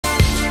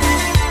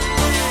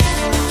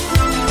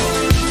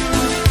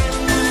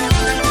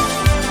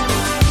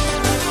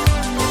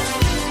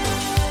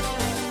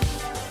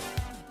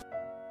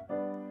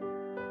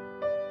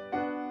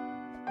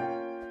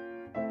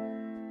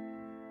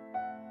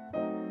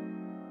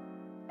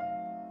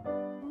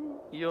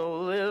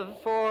you'll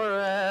live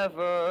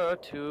forever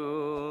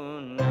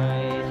tonight.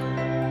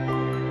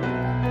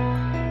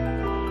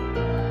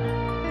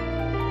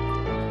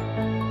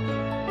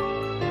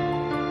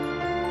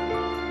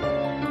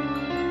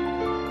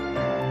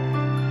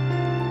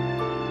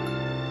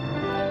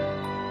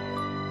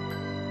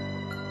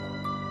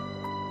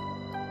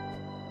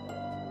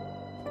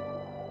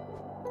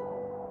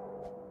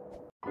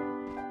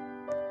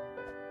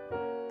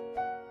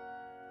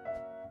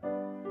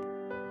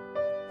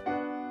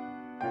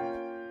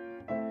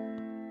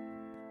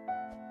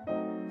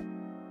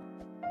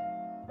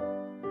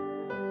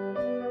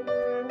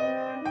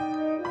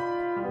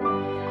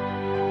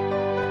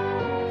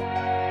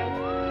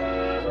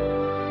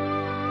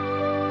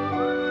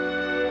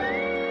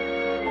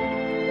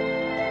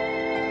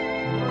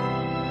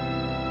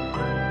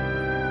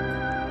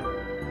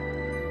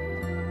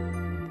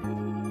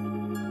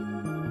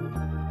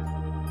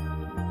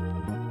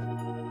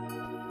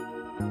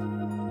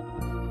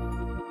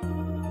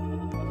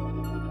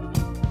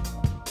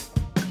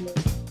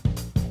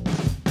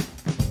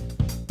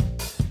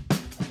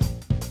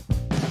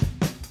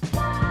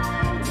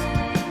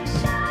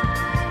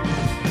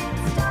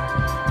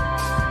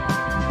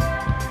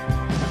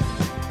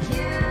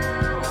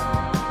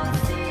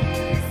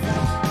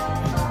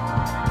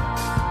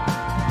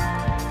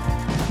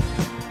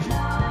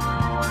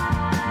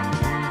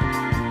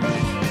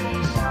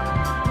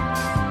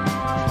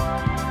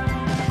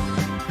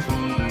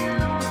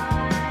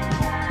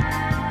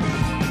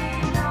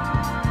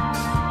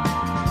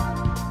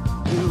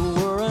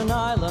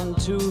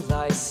 To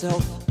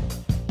thyself,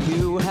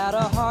 you had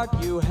a heart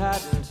you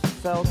hadn't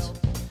felt.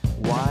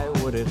 Why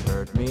would it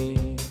hurt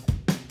me?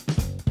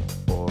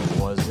 Or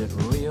was it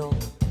real?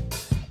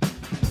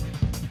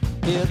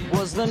 It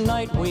was the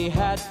night we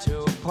had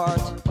to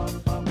part.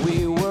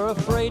 We were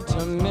afraid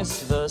to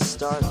miss the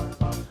start.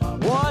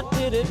 What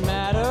did it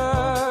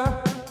matter?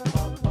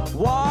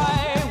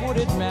 Why would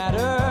it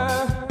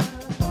matter?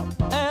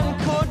 And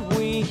could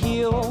we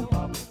heal?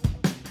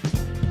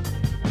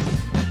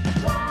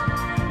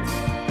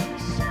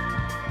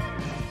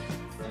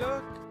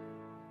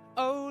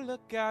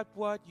 Look at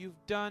what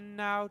you've done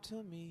now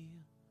to me.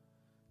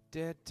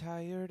 Dead,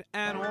 tired,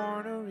 and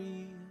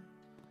ornery.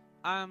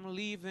 I'm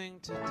leaving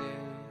today.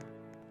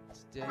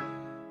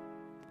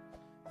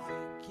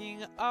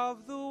 Thinking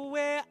of the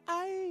way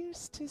I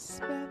used to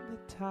spend the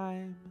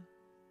time.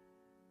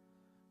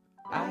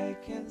 I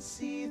can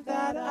see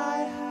that I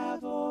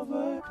have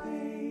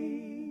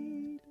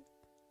overpaid.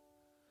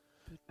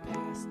 But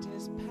past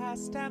is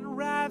past, and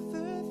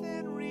rather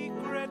than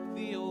regret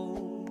the old,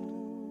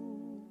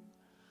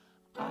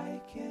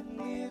 I can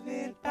live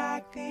it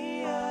back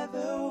the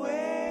other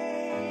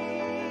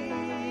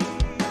way.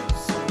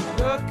 So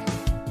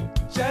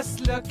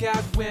just look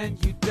at when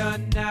you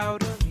done now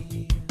to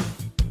me.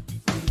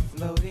 Free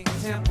floating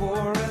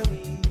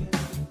temporally.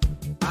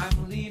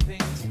 I'm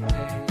leaving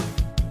today.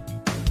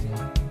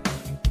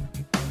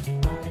 I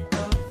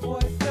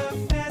avoid the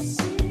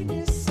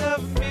messiness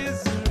of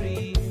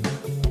misery.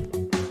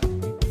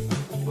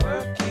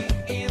 Working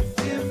in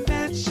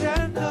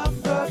dimension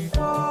number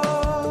 4.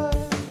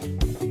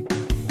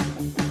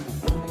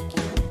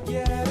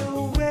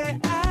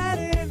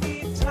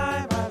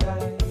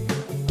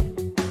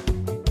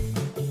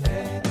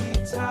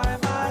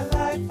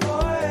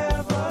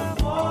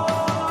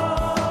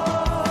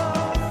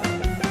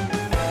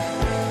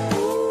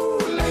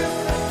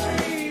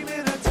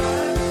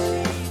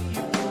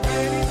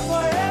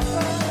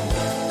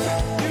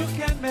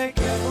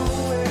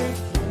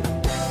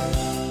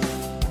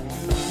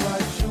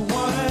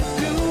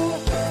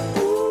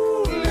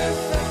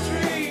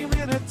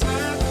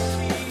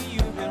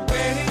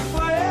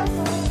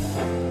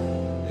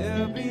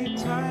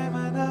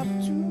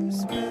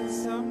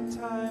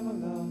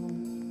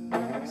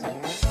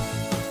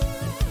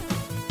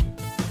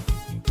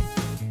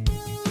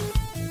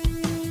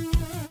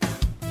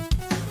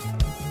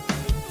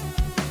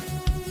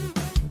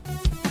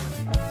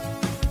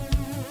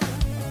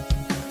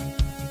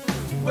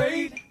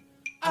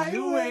 I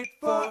wait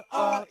for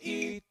all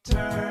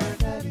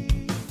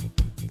eternity,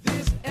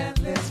 this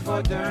endless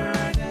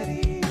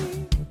modernity.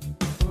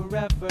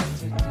 Forever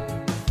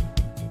today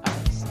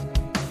I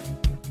stay.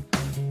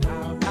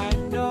 Now I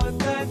know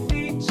the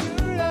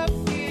nature of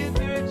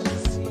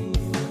emergency.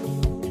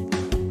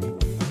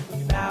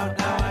 Now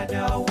I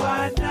know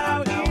why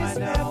now is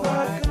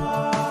never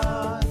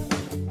gone.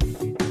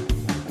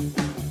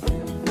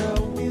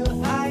 Never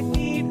will I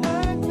need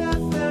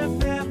another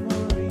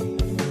memory.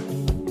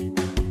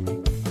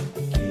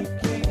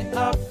 Keeping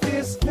up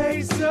this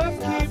pace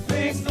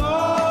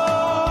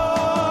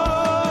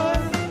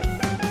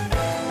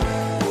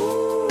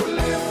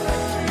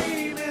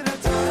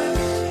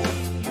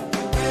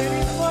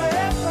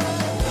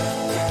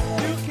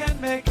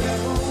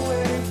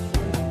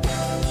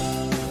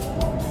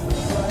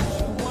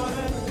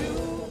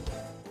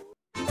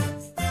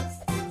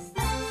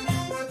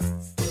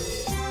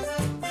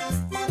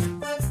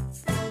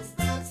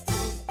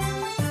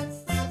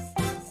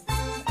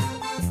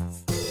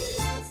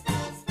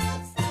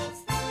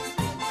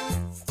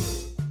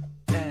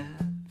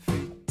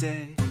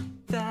day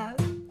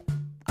that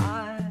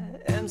I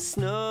am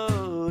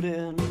snowed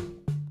in.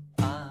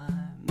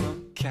 I'm a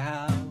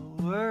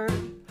coward,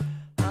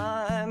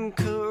 I'm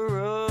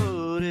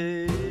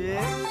corroded.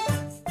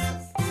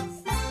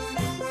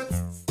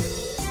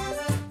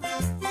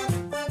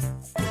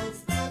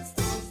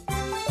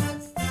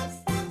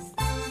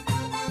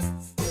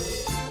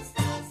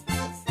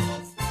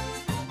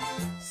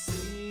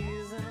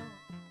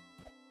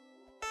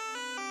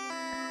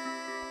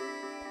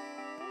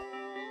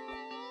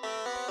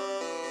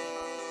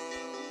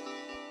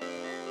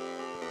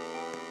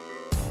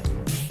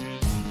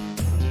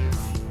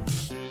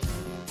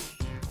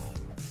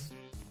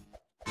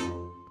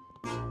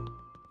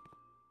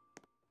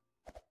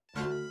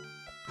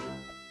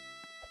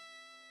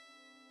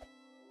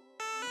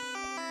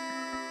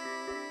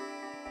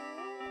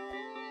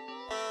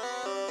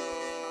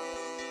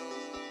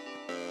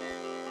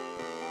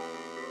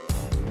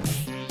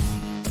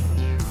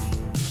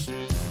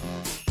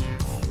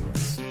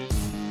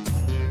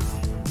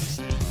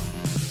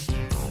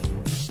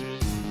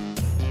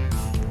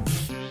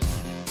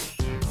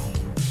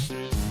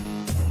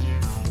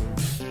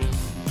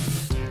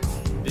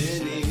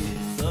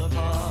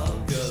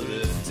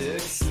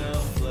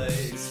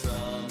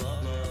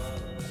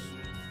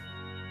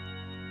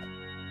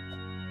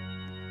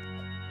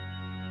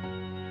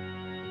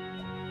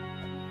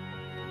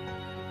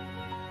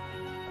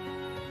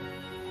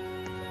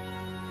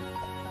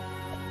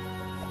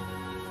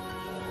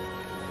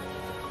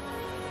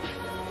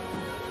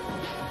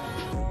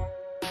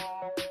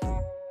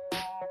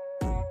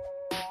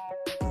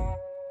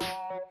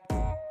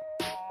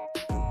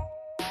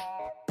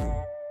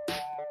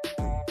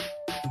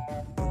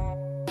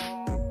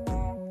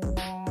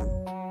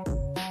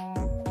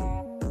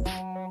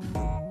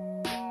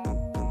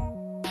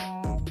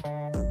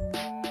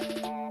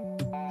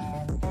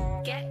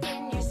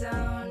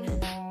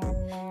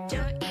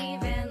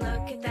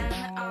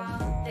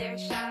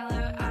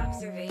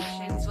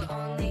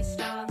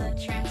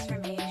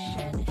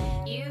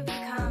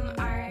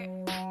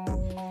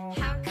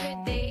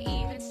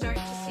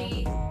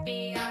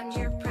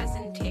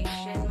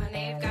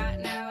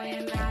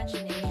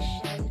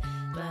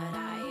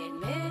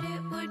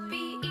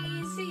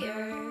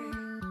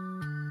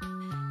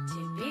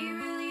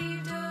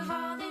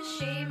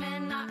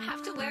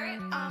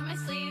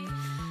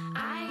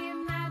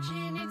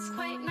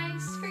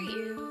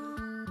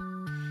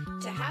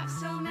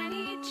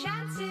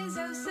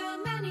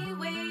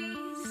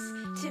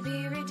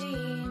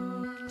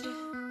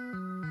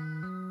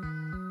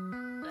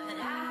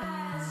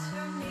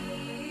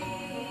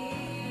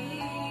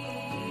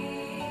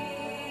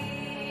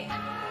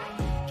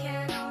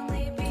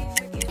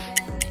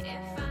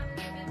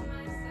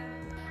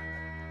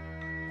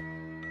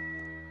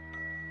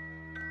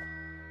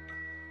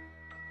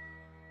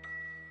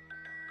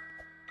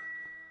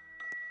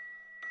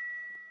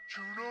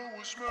 Juno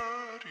was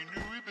mad, he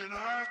knew he'd been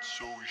hacked,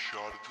 so he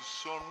shot at the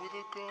sun with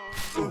a gun.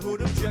 For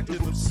who'd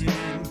objective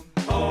obscene?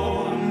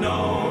 Oh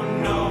no,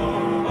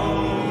 no,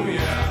 oh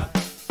yeah.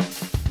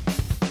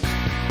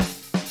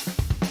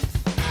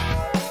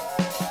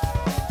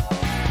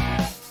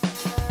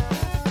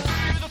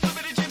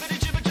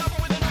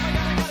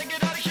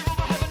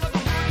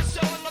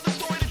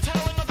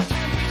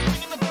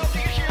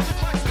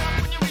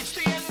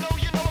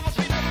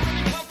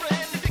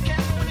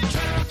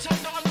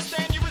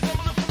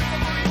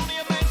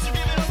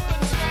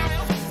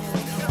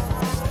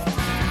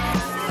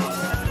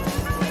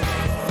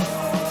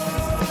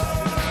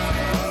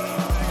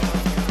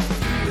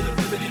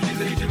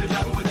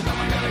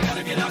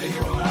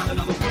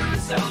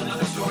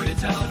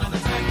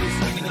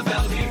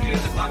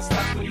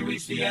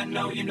 The end,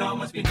 no, you know,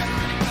 must be never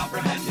really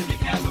comprehend if you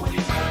can, but when you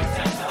try to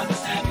pretend to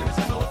understand, you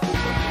resemble a fool,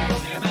 but you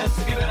only are meant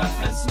to give it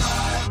up and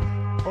smile.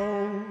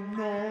 Oh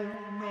no,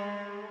 no,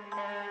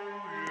 oh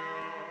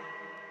yeah.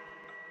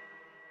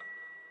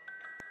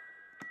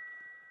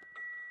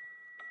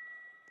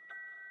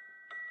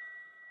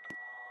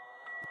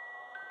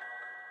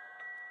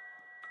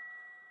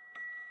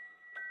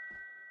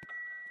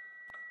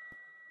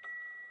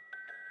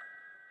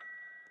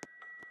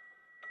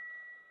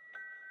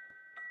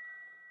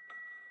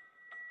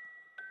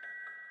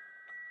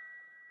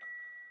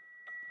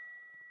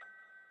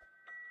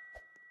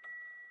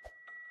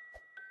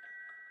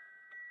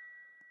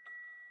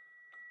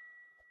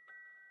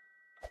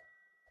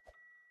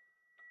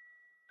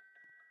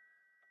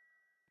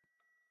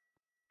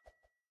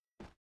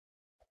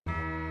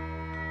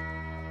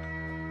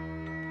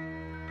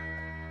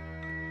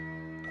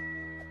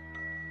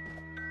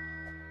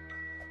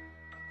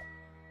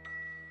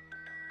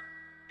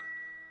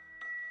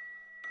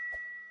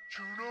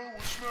 Juno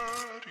was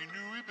mad, he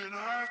knew he'd been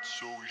hacked,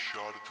 so he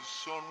shot at the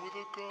sun with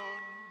a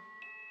gun.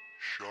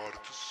 Shot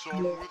at the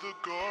sun with a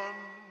gun.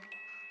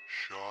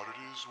 Shot at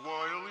his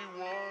wily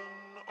one,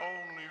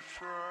 only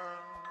friend.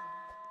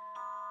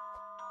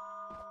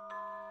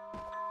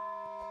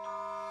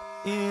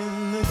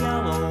 In the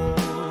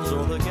gallows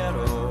or the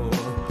ghetto,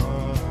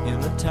 in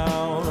the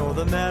town or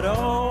the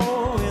meadow,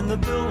 in the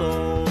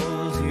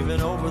billows, even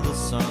swimming over the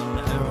sun.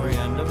 Every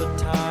end of a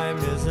time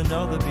is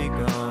another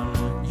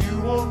begun.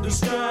 You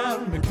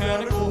understand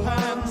mechanical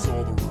hands,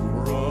 or the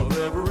ruler of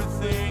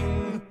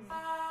everything.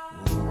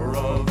 Ruler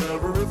of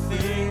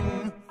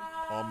everything.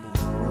 I'm the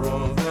ruler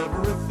of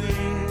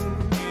everything.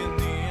 In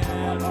the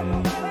end.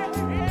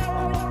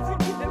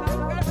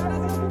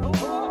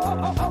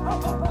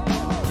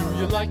 Do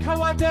you like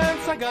how I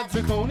dance? I got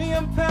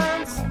zirconium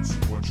pants.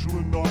 Consequential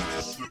enough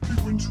to slip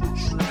you into a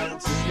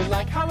trance. Do you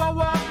like how I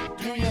walk?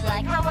 Do you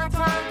like how I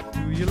talk?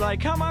 Do you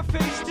like how my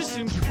face just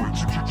seems to Wait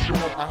to get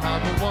shot. I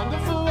have a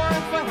wonderful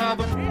wife. I have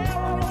a.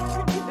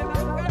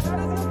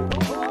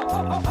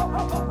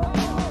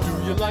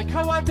 Do you like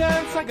how I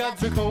dance? I got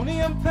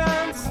zirconium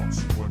pants.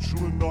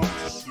 Consequential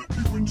enough to slip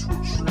you into a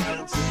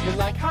trance. Do you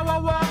like how I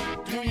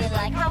walk? Do you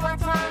like how I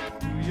talk?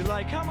 Do you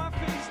like how my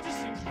face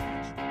just seems to...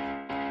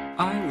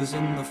 I was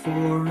in the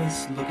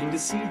forest looking to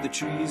see the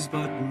trees,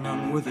 but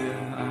none were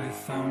there. I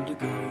found a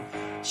girl.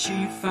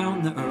 She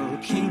found the Earl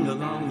King, la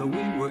la la.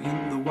 We were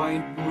in the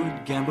white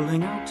wood,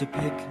 gambling out to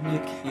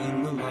picnic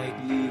in the light.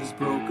 Leaves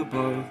broke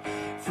above,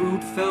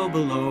 fruit fell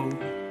below.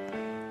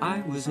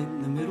 I was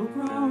in the middle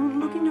ground,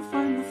 looking to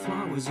find the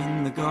flowers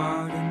in the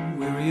garden,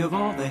 weary of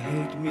all the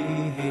hate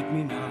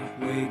me not.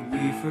 Wait,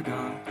 we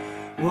forgot.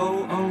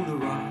 Whoa, oh, the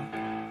rock.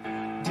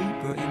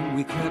 Deeper in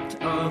we crept,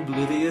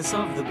 oblivious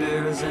of the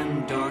bears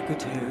and darker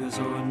tears,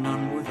 or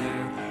none were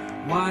there.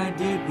 Why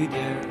did we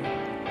dare?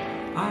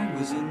 I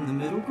was in the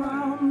middle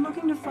ground,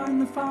 looking to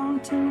find the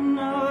fountain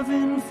of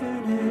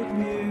infinite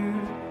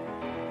mirror.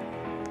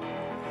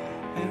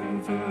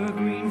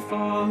 Evergreen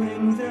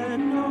falling that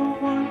no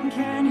one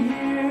can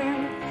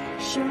hear,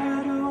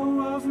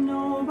 shadow of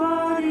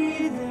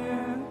nobody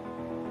there.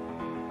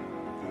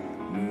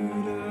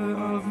 Murder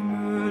of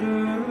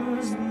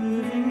murderers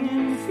living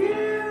in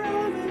fear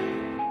of it.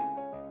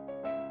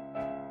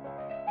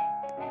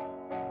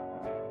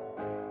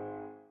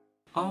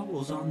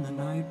 Owls on the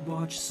night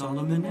watch,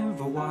 Solomon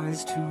ever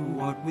wise to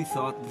what we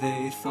thought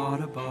they thought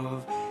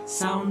above.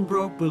 Sound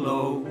broke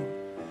below.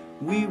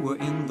 We were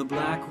in the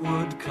black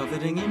wood,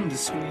 coveting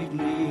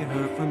indiscreetly,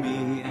 her for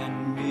me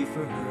and me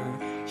for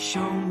her,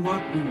 shown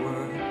what we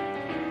were.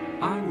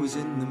 I was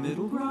in the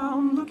middle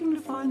ground, looking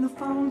to find the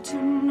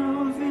fountain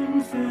of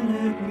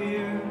infinite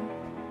mirror,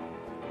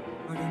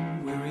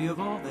 and weary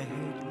of all the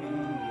hate me.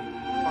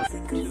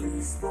 Think of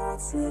these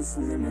thoughts as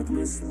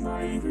limitless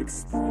light,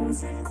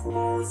 exposing,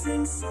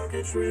 closing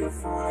circuitry of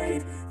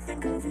fright.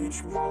 Think of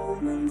each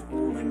moment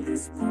holding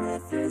this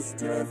breath as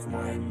death,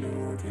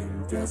 minute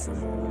and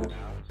decimal.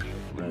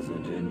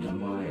 Resident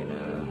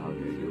minor, how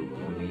do you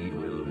bleed?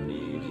 Will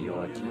need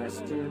your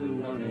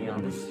testimony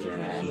on the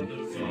stand.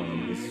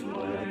 From the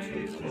sweat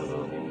to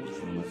cold,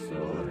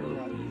 so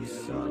help you,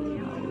 son.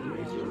 Now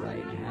raise your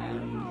right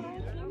hand.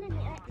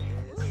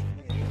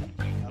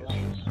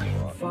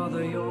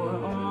 Father, your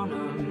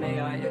honor, may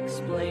I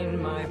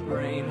explain? My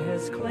brain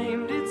has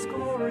claimed its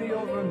glory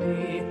over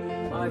me.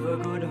 I've a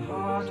good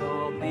heart,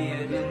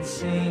 albeit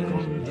insane.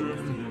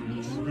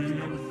 Condemned to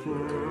the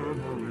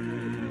infirmary.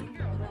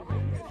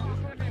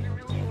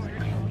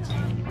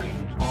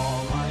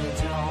 All my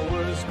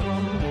towers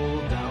crumble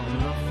down,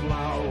 the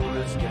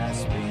flowers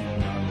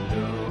gasping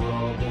under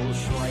rubble,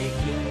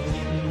 shrieking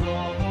in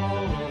the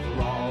hall of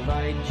law.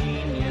 Thy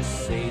genius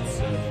sates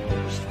a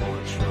thirst for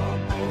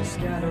trouble,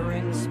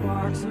 scattering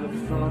sparks of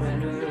thought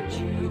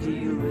energy.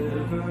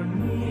 Deliver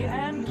me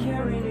and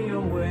carry me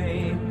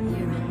away.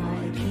 Here in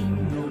my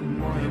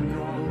kingdom, I am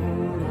your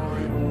Lord. I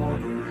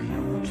order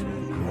you to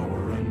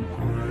cower and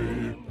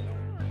pray.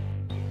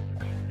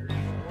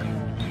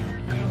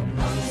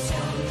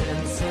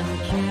 And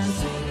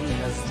canting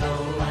as the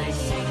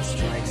lightning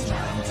strikes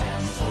down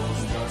temples,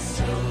 the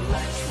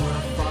select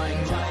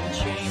refine my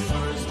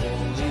chambers,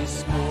 holy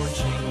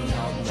scorching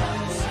of thy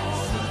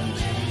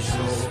sovereignty.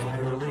 So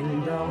hurling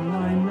down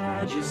thy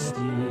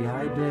majesty, I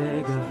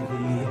beg of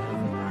thee,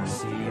 have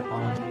mercy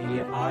on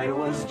me. I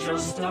was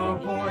just a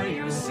boy,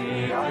 you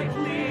see, I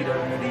plead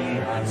of thee,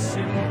 have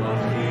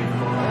sympathy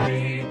for me.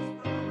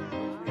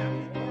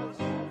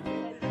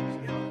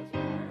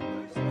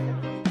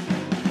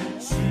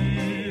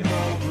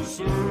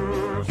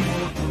 Serve for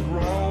the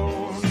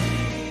ground,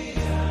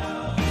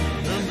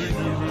 and they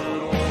give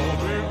it all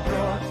they've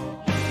got,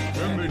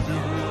 and they give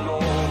it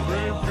all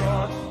they've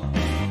got,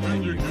 and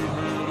you give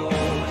it all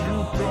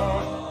you've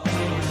got,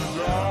 till you're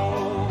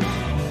down.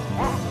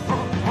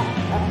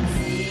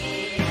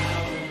 See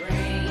how the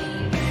rain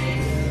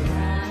plays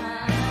around,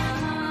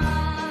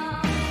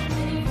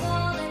 and you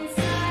fall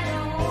inside a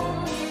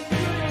hole you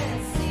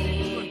couldn't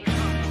see,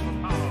 and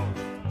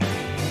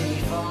you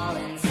fall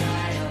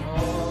inside a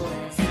hole.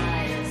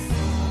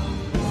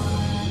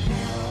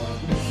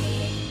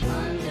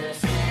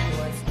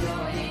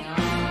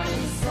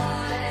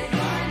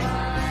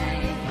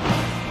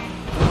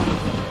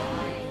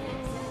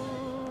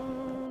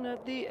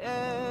 At the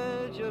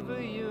edge of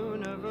a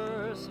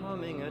universe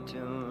humming a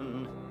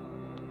tune,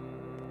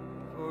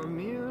 for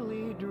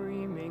merely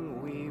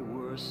dreaming we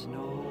were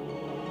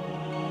snow.